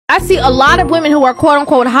see a lot of women who are quote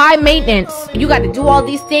unquote high maintenance. You got to do all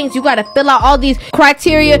these things. You got to fill out all these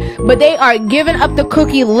criteria, but they are giving up the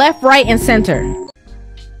cookie left, right, and center.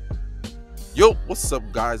 Yo, what's up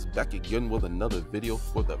guys? Back again with another video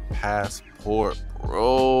for the Passport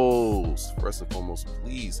Bros. First and foremost,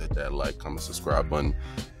 please hit that like, comment, subscribe button.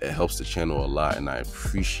 It helps the channel a lot and I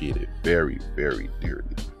appreciate it very, very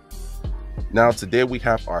dearly. Now today we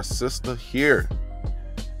have our sister here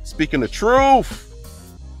speaking the truth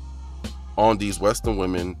on these Western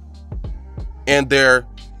women and their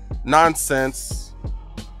nonsense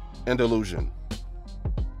and delusion.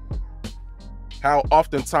 How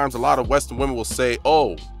oftentimes a lot of Western women will say,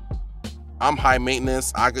 oh, I'm high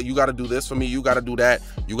maintenance. You got to do this for me. You got to do that.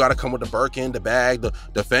 You got to come with the Birkin, the bag, the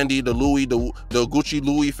Fendi, the Louis, the Gucci,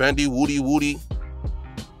 Louis, Fendi, Woody.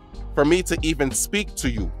 For me to even speak to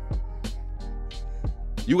you,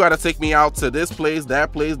 you got to take me out to this place,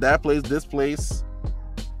 that place, that place, this place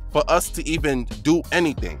for us to even do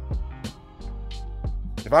anything.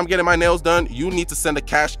 If I'm getting my nails done, you need to send a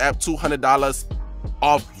Cash App $200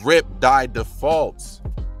 off rip die default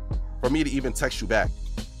for me to even text you back.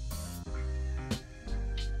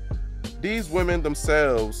 These women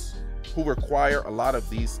themselves who require a lot of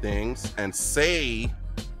these things and say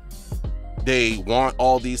they want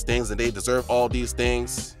all these things and they deserve all these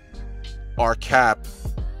things are Cap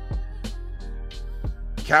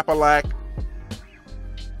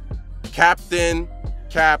Captain,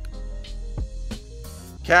 Cap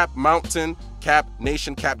Mountain, Cap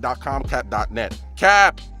Nation, Cap.com, Cap.net.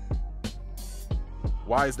 Cap.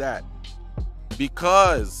 Why is that?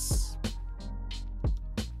 Because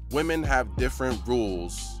women have different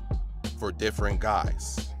rules for different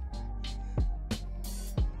guys.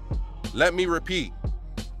 Let me repeat.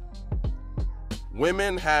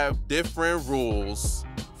 Women have different rules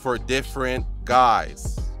for different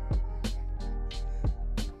guys.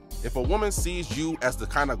 If a woman sees you as the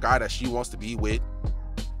kind of guy that she wants to be with,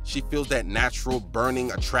 she feels that natural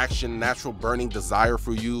burning attraction, natural burning desire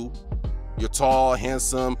for you. You're tall,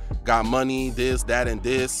 handsome, got money, this, that, and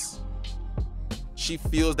this. She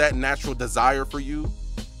feels that natural desire for you.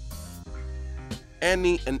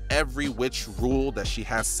 Any and every which rule that she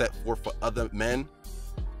has set forth for other men,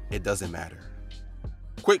 it doesn't matter.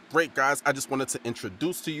 Quick break, guys. I just wanted to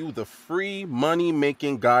introduce to you the free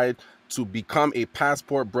money-making guide to become a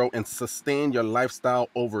passport bro and sustain your lifestyle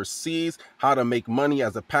overseas. How to make money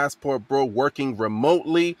as a passport bro working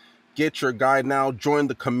remotely. Get your guide now. Join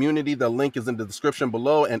the community. The link is in the description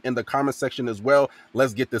below and in the comment section as well.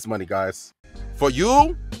 Let's get this money, guys. For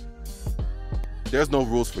you, there's no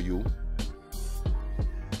rules for you.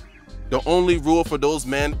 The only rule for those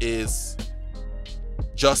men is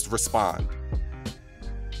just respond.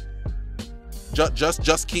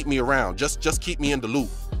 Just keep me around. Just keep me in the loop.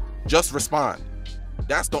 Just respond.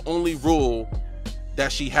 That's the only rule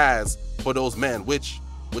that she has for those men, which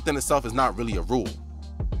within itself is not really a rule.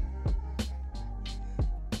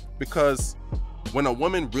 Because when a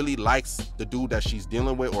woman really likes the dude that she's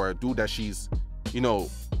dealing with or a dude that she's,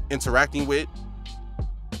 interacting with,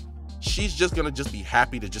 she's just gonna be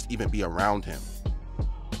happy to just even be around him.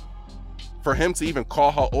 For him to even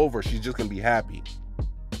call her over, she's just gonna be happy.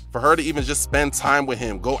 For her to even just spend time with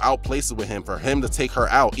him, go out places with him, for him to take her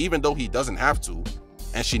out, even though he doesn't have to,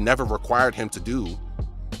 and she never required him to do,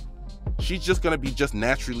 she's just gonna be just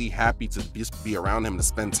naturally happy to just be around him, to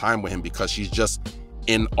spend time with him, because she's just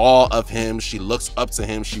in awe of him. She looks up to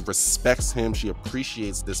him, she respects him, she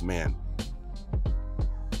appreciates this man.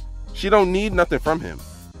 She don't need nothing from him.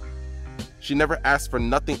 She never asked for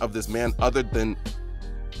nothing of this man other than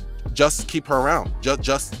just keep her around,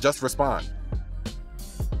 just respond.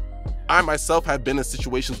 I myself have been in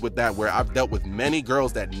situations with that where I've dealt with many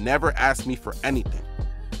girls that never asked me for anything.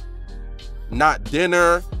 Not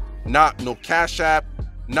dinner, not no Cash App,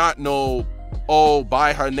 not no, oh,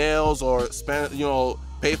 buy her nails or spend,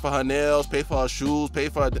 pay for her nails, pay for her shoes, pay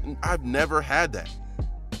for her. I've never had that.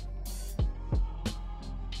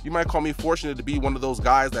 You might call me fortunate to be one of those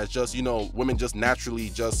guys that's just, women just naturally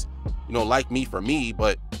just, like me for me,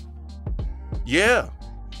 but yeah,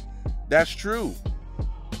 that's true.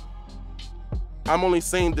 I'm only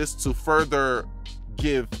saying this to further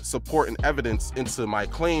give support and evidence into my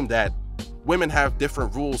claim that women have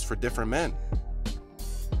different rules for different men.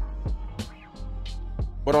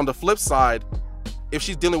 But on the flip side, if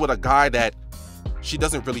she's dealing with a guy that she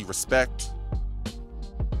doesn't really respect,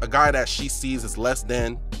 a guy that she sees as less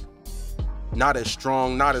than, not as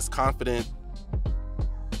strong, not as confident,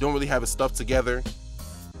 don't really have his stuff together,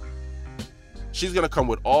 she's gonna come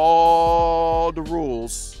with all the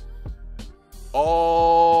rules,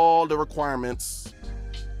 all the requirements,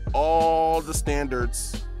 all the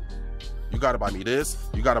standards, You gotta buy me this.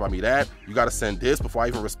 You gotta buy me that. You gotta send this before I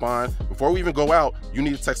even respond. Before we even go out, you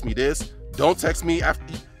need to text me this. Don't text me after.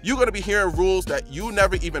 You're gonna be hearing rules that you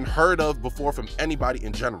never even heard of before from anybody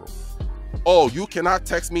in general. Oh, you cannot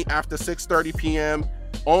text me after 6:30 p.m.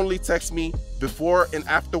 Only text me before and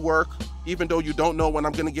after work, even though you don't know when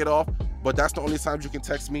I'm gonna get off, but that's the only times you can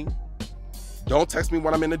text me. Don't text me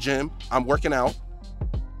when I'm in the gym. I'm working out.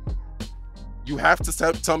 You have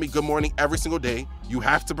to tell me good morning every single day. You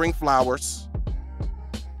have to bring flowers.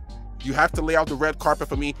 You have to lay out the red carpet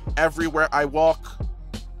for me everywhere I walk.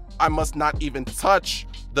 I must not even touch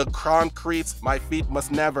the concrete. My feet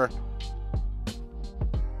must never.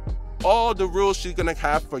 All the rules she's gonna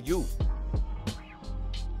have for you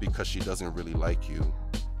because she doesn't really like you.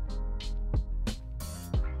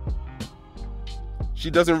 She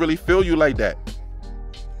doesn't really feel you like that.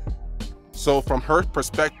 So from her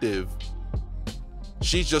perspective,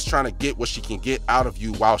 she's just trying to get what she can get out of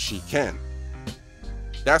you while she can.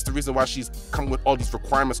 That's the reason why she's come with all these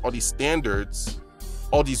requirements, all these standards,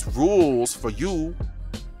 all these rules for you.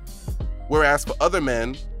 Whereas for other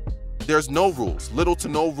men, there's no rules, little to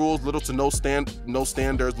no rules, little to no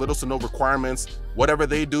standards, little to no requirements. Whatever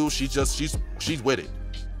they do, she's with it.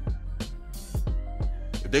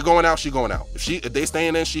 If they're going out, she's going out. If they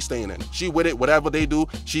staying in, she's staying in. She with it. Whatever they do,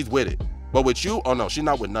 she's with it. But with you, oh no, she's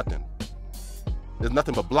not with nothing. There's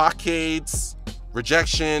nothing but blockades,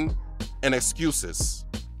 rejection, and excuses.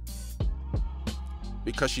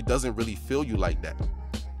 Because she doesn't really feel you like that.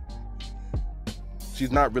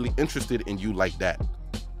 She's not really interested in you like that.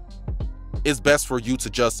 It's best for you to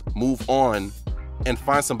just move on and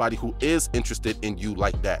find somebody who is interested in you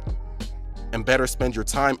like that. And better spend your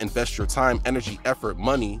time, invest your time, energy, effort,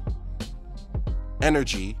 money,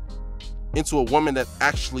 energy into a woman that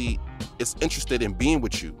actually is interested in being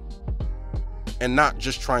with you and not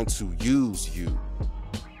just trying to use you.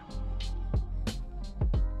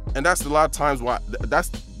 And that's a lot of times why, that's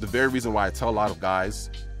the very reason why I tell a lot of guys,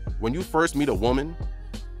 when you first meet a woman,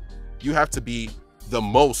 you have to be the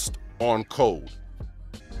most on code.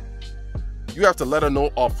 You have to let her know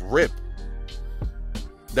off rip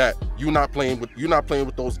that you're not playing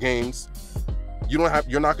with those games.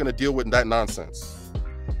 You're not going to deal with that nonsense.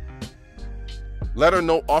 Let her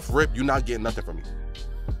know off rip you're not getting nothing from me.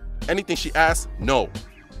 Anything she asks, no.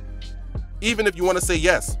 Even if you want to say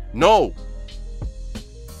yes, no.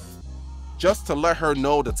 Just to let her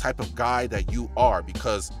know the type of guy that you are,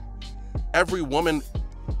 because every woman,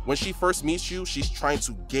 when she first meets you, she's trying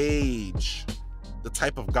to gauge the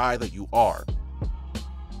type of guy that you are.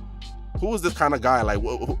 Who is this kind of guy? Like,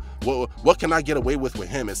 what can I get away with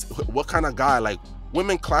him? What kind of guy? Like,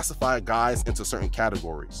 women classify guys into certain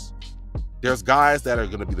categories. There's guys that are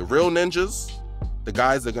going to be the real ninjas. The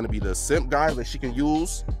guys that are going to be the simp guys that she can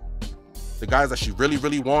use. The guys that she really,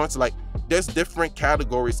 really wants. Like, there's different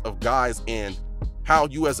categories of guys, and how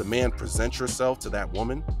you as a man present yourself to that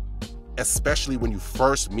woman, especially when you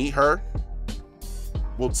first meet her,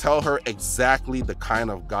 will tell her exactly the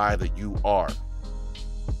kind of guy that you are.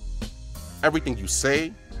 Everything you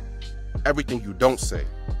say, everything you don't say,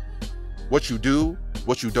 what you do,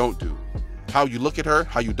 what you don't do, how you look at her,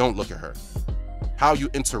 how you don't look at her, how you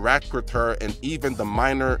interact with her, and even the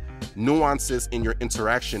minor nuances in your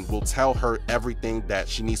interaction will tell her everything that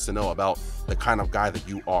she needs to know about the kind of guy that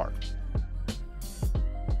you are.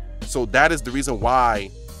 So that is the reason why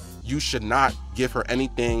you should not give her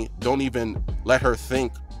anything. Don't even let her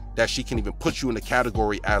think that she can even put you in the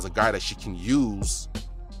category as a guy that she can use,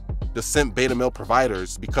 the simp beta male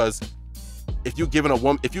providers, because if you give a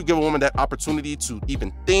woman that opportunity to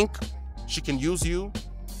even think she can use you,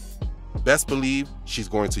 best believe she's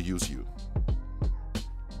going to use you.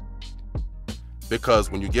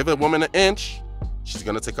 Because when you give a woman an inch, she's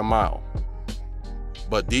going to take a mile.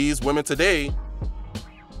 But these women today,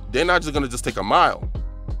 they're not just going to take a mile.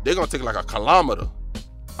 They're going to take like a kilometer.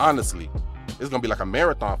 Honestly, it's going to be like a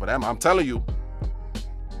marathon for them. I'm telling you.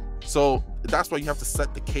 So that's why you have to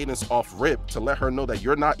set the cadence off rip to let her know that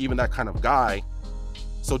you're not even that kind of guy.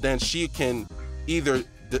 So then she can either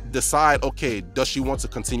decide, okay, does she want to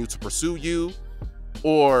continue to pursue you,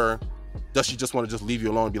 or does she just want to just leave you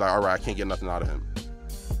alone and be like, all right, I can't get nothing out of him.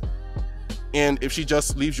 And if she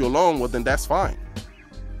just leaves you alone, well, then that's fine.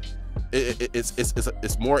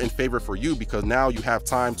 It's more in favor for you, because now you have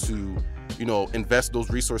time to, invest those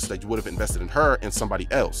resources that you would have invested in her and somebody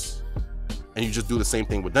else. And you just do the same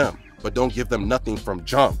thing with them, but don't give them nothing from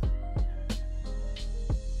jump.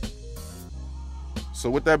 So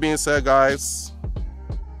with that being said, guys,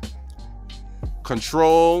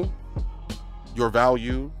 control your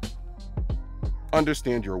value,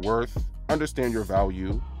 understand your worth, understand your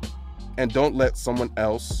value, and don't let someone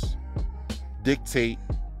else dictate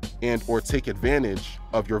and or take advantage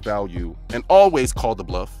of your value, and always call the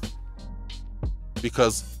bluff.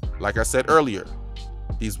 Because like I said earlier,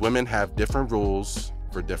 these women have different rules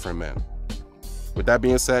for different men. With that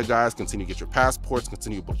being said, guys, continue to get your passports,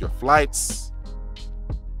 continue to book your flights.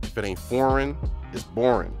 If it ain't foreign, it's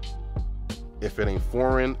boring. If it ain't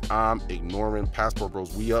foreign, I'm ignoring. Passport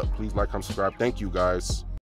Bros, we up. Please like, comment, subscribe. Thank you, guys.